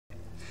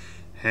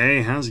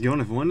Hey, how's it going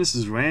everyone? This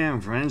is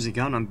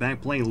RamsTheNameCom. I'm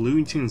back playing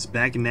Looney Tunes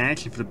back in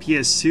action for the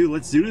PS2.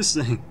 Let's do this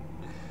thing.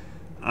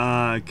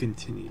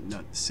 Continue,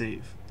 not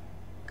save.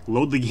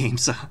 Load the game,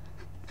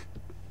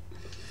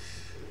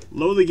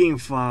 Load the game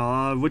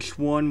file. Which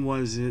one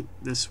was it?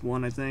 This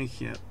one, I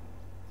think. Yep.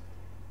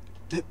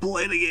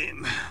 Play the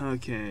game.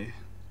 Okay.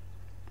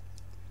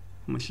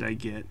 How much should I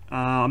get?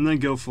 I'm gonna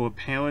go for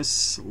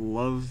Paris,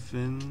 Love,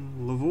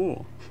 and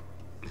Lavore.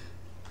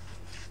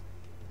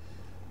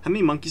 How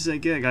many monkeys did I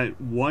get? I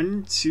got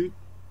 1, 2,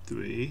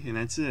 3, and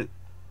that's it.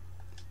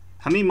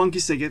 How many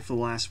monkeys did I get for the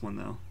last one,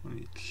 though? Let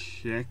me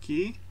check.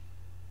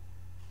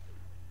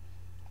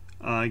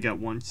 I got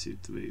 1, 2,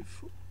 3,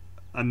 4.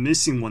 I'm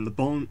missing one.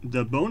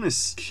 The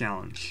bonus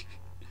challenge.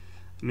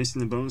 I'm missing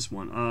the bonus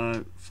one.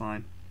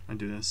 Fine. I'll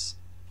do this.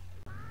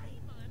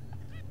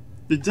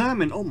 The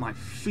diamond. Oh my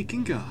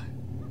freaking god.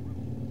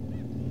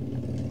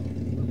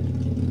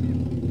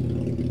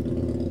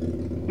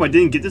 Oh, I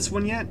didn't get this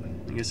one yet?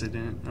 I guess I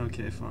didn't.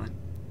 Okay, fine.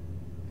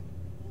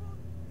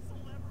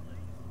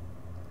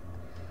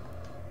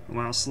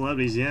 Wow,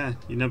 celebrities, yeah.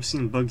 You've never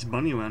seen Bugs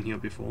Bunny around here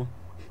before.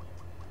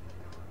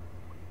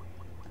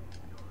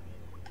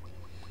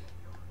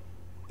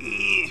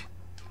 I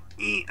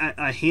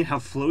hate how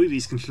floaty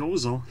these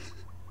controls are.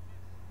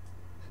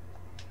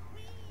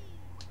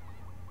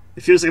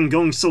 It feels like I'm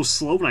going so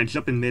slow when I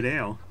jump in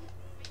midair. I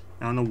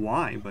don't know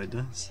why, but it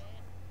does.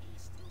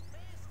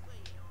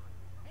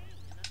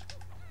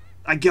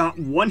 I got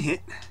 1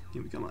 hit.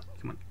 Here we go.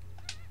 Come on.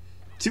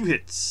 2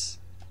 hits.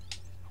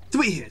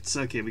 3 hits.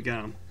 Okay, we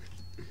got him.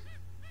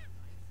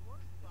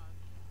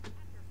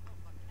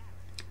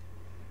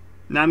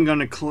 Now I'm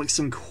gonna collect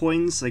some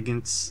coins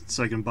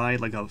so I can buy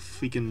like a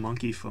freaking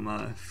monkey from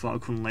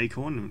Foghorn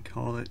Leghorn and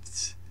call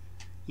it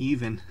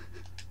even.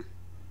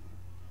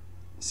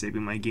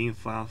 Saving my game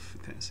file.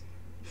 Fantastic.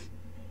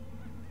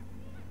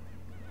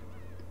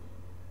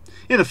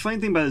 Yeah, the funny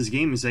thing about this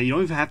game is that you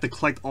don't even have to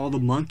collect all the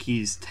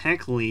monkeys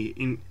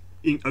technically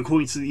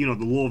according to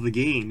the law of the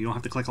game. You don't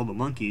have to collect all the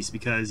monkeys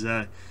because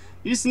you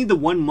just need the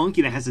one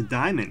monkey that has a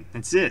diamond.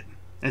 That's it.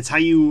 That's how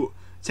you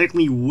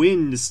technically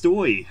win the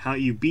story, how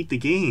you beat the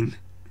game.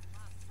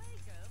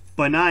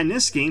 But not in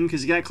this game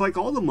because you gotta collect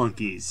all the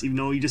monkeys, even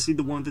though you just need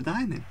the one with the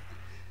diamond.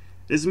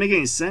 It doesn't make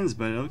any sense,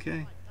 but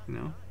okay,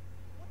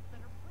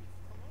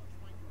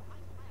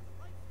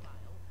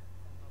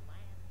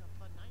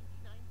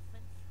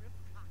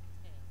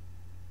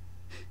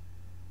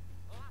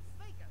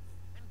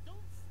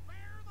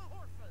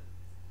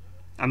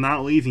 I'm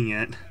not leaving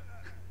yet.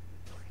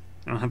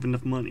 I don't have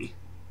enough money.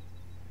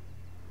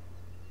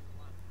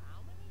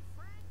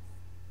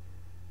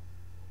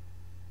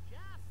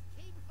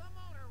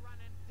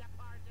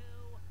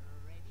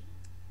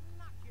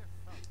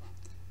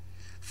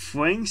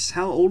 Francs?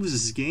 How old is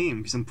this game?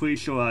 Because I'm pretty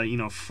sure,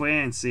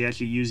 France, they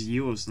actually use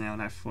euros now,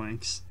 not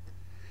francs.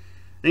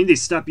 I think they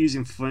stopped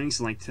using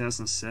francs in like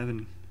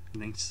 2007.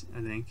 I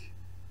think.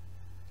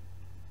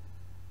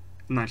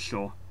 I'm not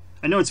sure.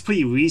 I know it's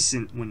pretty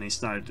recent when they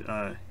started,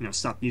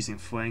 stopped using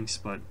francs,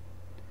 but...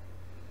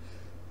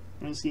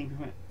 When this game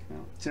came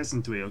out?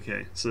 2003,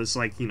 okay. So it's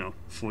like,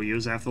 4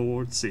 years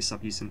afterwards, they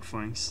stopped using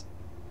francs.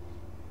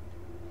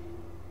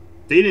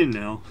 They didn't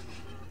know.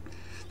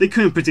 They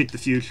couldn't predict the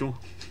future.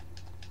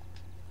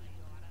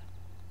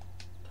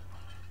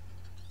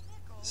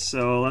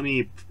 So, let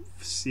me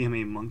see how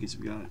many monkeys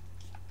we got.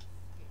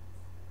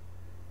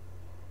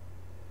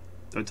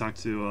 Do I talk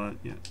to,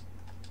 yeah.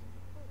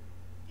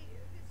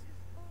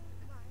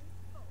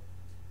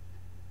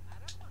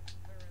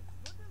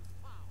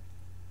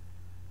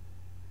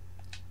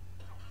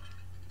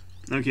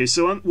 Okay,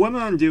 so what I'm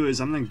going to do is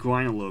I'm going to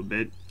grind a little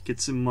bit, get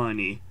some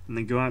money, and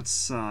then go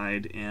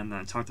outside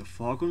and talk to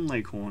Foghorn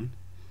Leghorn,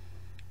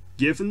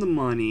 give him the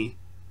money,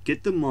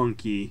 get the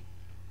monkey,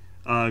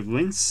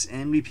 rinse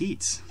and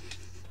repeat.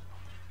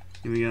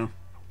 Here we go.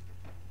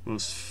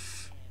 Where's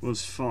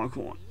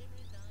Foghorn?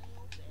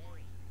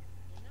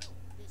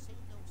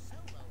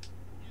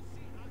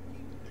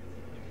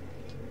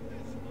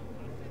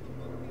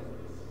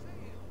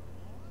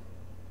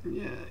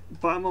 Yeah,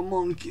 buy my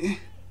monkey.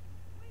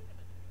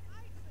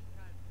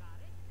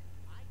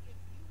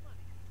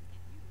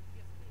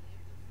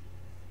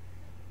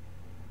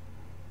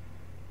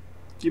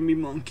 Give me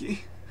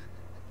monkey.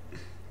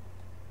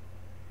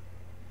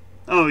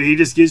 Oh, he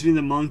just gives me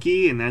the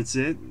monkey and that's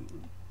it?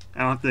 I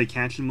don't have to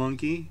catch the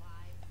monkey?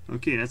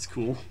 Okay, that's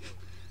cool.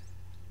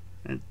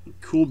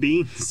 Cool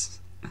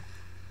beans.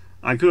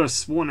 I could have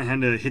sworn I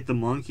had to hit the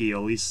monkey, or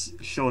at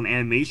least show an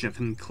animation of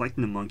him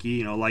collecting the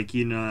monkey, like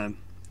in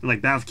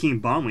like Battle of King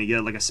Bomb, when you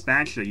get like a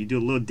spatula, you do a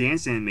little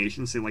dance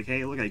animation, say like,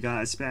 hey, look, I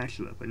got a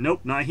spatula. But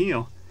nope, not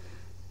here.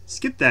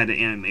 Skip that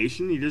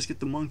animation, you just get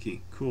the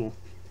monkey. Cool.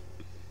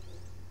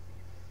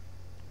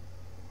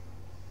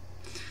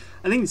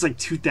 I think it's like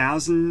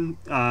 2,000,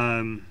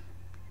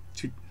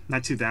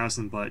 not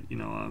 2,000, but,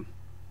 $20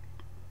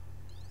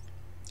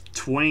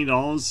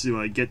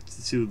 to get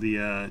to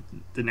the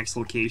next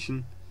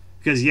location.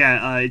 Because,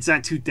 yeah, it's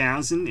not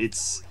 2,000,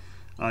 it's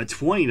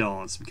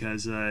 $20,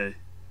 because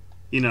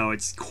you know,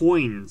 it's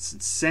coins,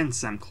 it's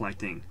cents I'm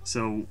collecting.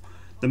 So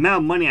the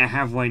amount of money I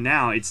have right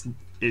now, it's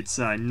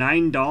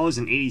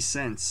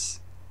 $9.80.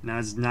 Now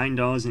it's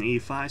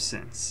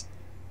 $9.85.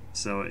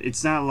 So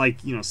it's not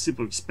like, you know,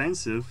 super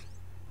expensive.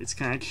 It's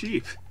kind of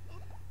cheap.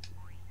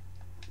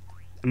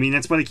 I mean,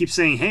 that's why they keep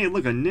saying, hey,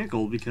 look, a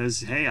nickel,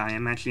 because, hey, I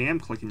actually am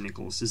collecting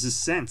nickels. This is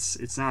cents.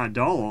 It's not a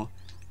dollar.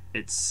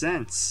 It's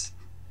cents.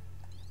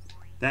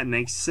 That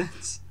makes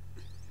sense.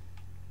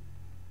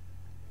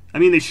 I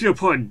mean, they should have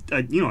put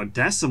a you know, a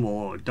decimal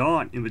or a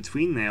dot in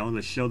between there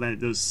to show that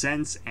those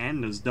cents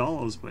and those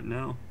dollars, but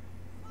no.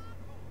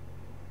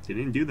 They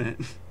didn't do that.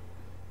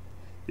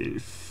 They didn't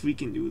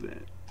freaking do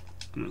that.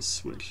 I'm gonna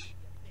switch.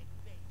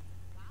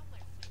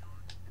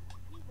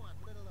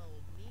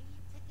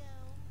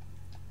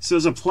 So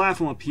there's a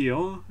platform up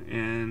here,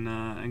 and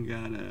I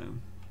gotta...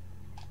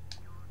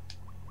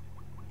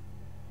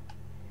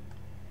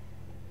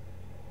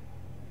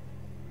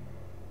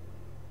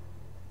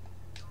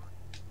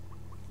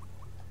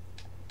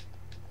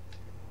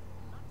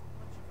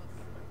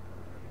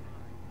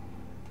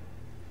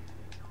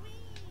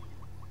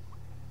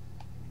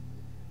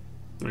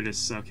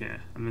 okay,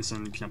 I'm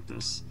gonna jump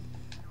this.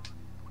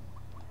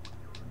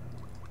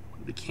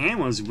 The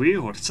camera's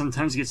weird.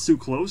 Sometimes it gets too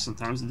close,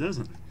 sometimes it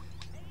doesn't.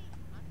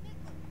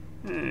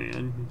 Hey,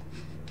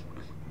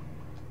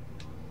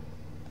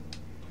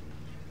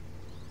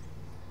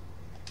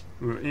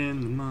 we're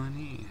in the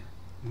money.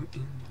 We're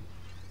in.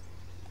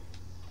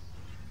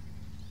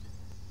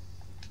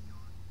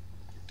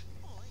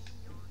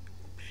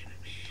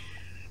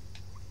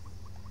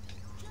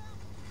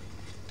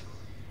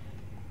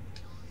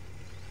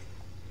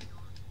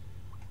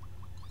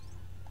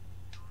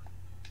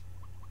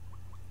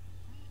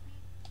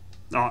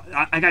 Oh,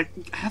 I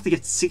have to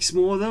get 6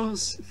 more of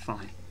those?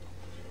 Fine.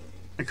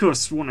 I could have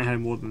sworn I had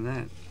more than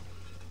that.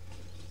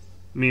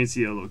 Maybe it's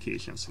the other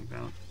location I'm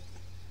talking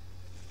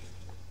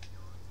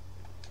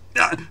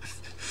about.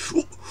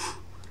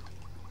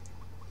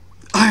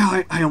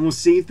 I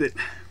almost saved it.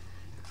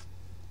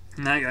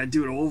 Now I gotta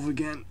do it all over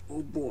again.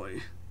 Oh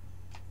boy.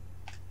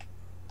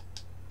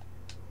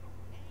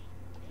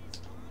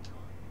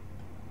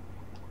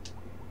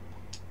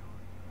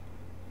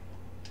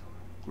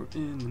 We're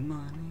in the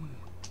money.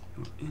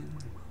 We're in.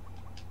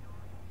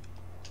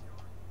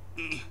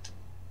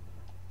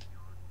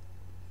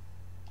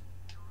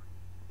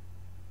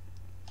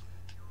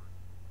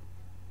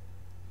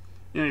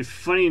 You know,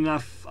 funny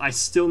enough, I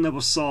still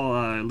never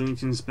saw Looney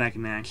Tunes back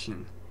in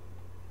action.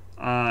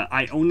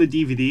 I own the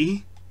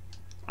DVD.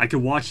 I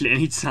could watch it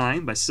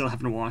anytime, but I still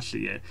haven't watched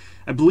it yet.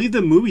 I believe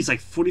the movie's like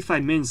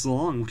 45 minutes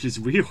long, which is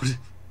weird.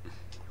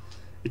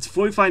 It's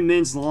 45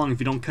 minutes long if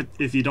you don't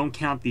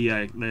count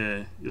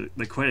the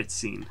credits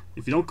scene.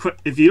 If you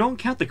don't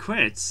count the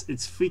credits,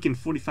 it's freaking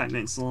 45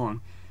 minutes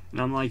long. And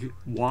I'm like,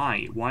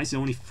 why? Why is it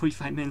only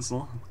 45 minutes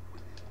long?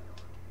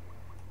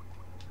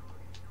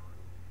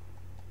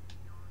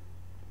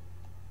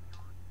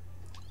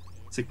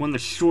 It's like one of the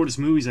shortest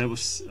movies I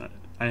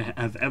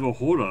have ever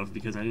heard of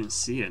because I didn't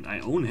see it. I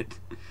own it.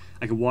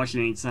 I could watch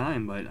it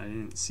anytime, but I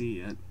didn't see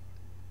it.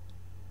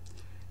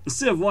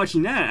 Instead of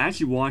watching that, I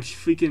actually watched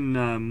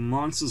freaking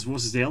Monsters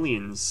vs.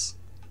 Aliens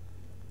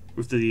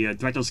with the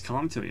director's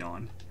commentary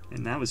on,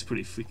 and that was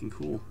pretty freaking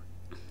cool.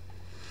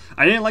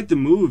 I didn't like the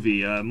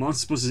movie.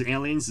 Monsters vs.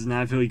 Aliens is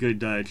not a very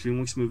good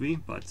DreamWorks movie,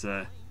 but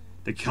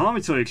the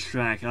commentary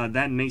track,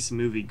 that makes the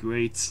movie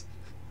great.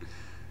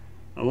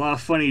 A lot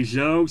of funny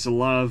jokes, a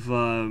lot of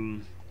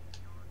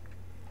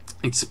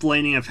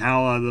explaining of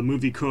how the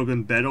movie could have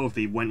been better if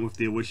they went with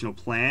the original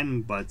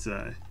plan, but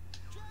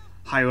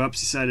higher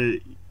ups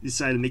decided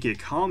to make it a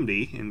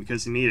comedy, and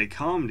because they made it a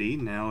comedy,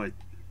 now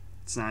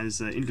it's not as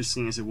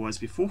interesting as it was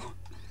before.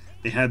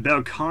 They had a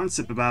better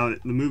concept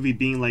about the movie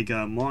being like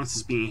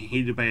monsters being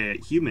hated by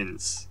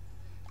humans.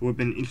 It would have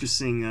been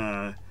interesting,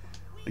 I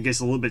guess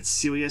a little bit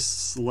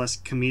serious, less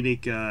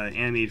comedic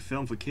animated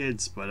film for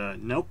kids,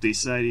 but nope, they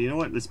decided, you know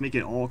what, let's make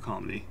it all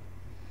comedy.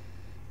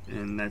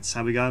 And that's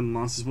how we got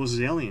Monsters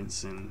vs.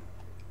 Aliens, and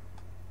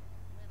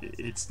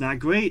it's not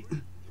great.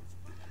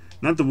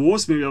 Not the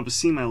worst movie I've ever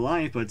seen in my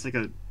life, but it's like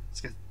a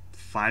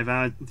 5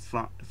 out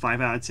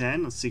of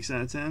 10, or 6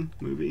 out of 10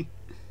 movie.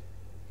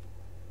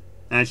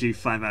 Actually,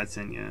 5 out of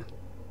 10, yeah.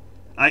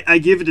 I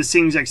give it the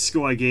same exact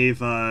score I gave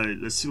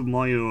the Super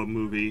Mario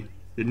movie,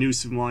 the new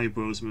Super Mario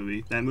Bros.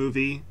 Movie. That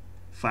movie,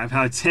 5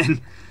 out of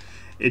 10.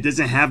 It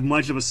doesn't have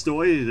much of a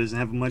story, it doesn't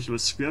have much of a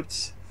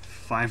script.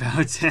 5 out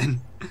of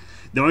 10.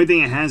 The only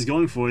thing it has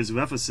going for it is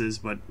references,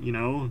 but, you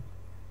know,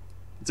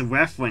 it's a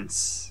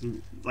reference.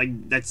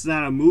 Like, that's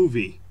not a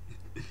movie.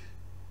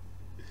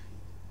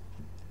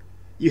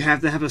 You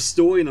have to have a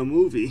story in a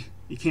movie.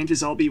 You can't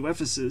just all be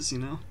references, you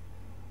know?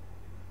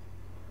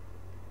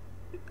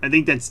 I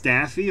think that's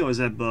Daffy, or is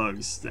that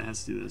Bugs that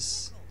has to do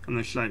this?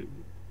 I'm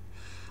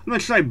gonna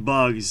try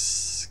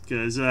Bugs,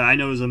 because I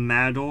know there's a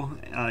Matador,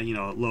 you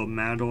know, a little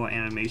Matador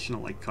animation,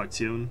 like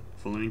cartoon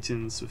for Looney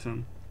Tunes with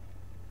him.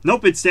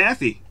 Nope, it's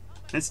Daffy.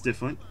 That's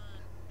different.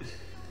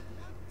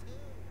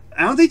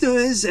 I don't think there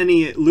is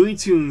any Looney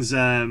Tunes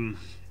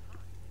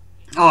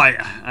Oh,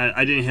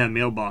 I didn't hit a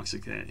mailbox.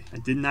 Okay, I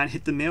did not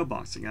hit the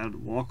mailbox. I gotta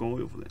walk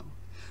all over there.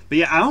 But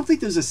yeah, I don't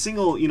think there's a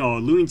single, you know,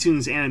 Looney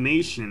Tunes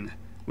animation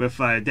with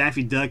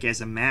Daffy Duck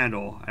as a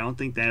Madol. I don't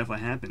think that ever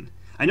happened.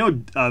 I know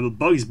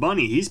Bugs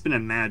Bunny, he's been a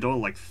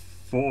Madol like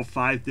 4 or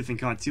 5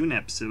 different cartoon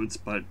episodes,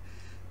 but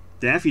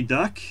Daffy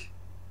Duck,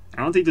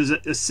 I don't think there's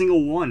a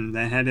single one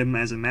that had him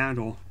as a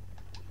Madol.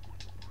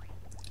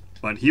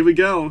 But here we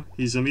go.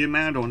 He's gonna be a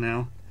Madol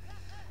now.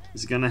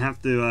 He's gonna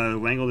have to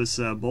wrangle this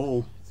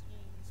bowl.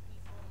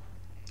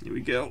 Here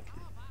we go.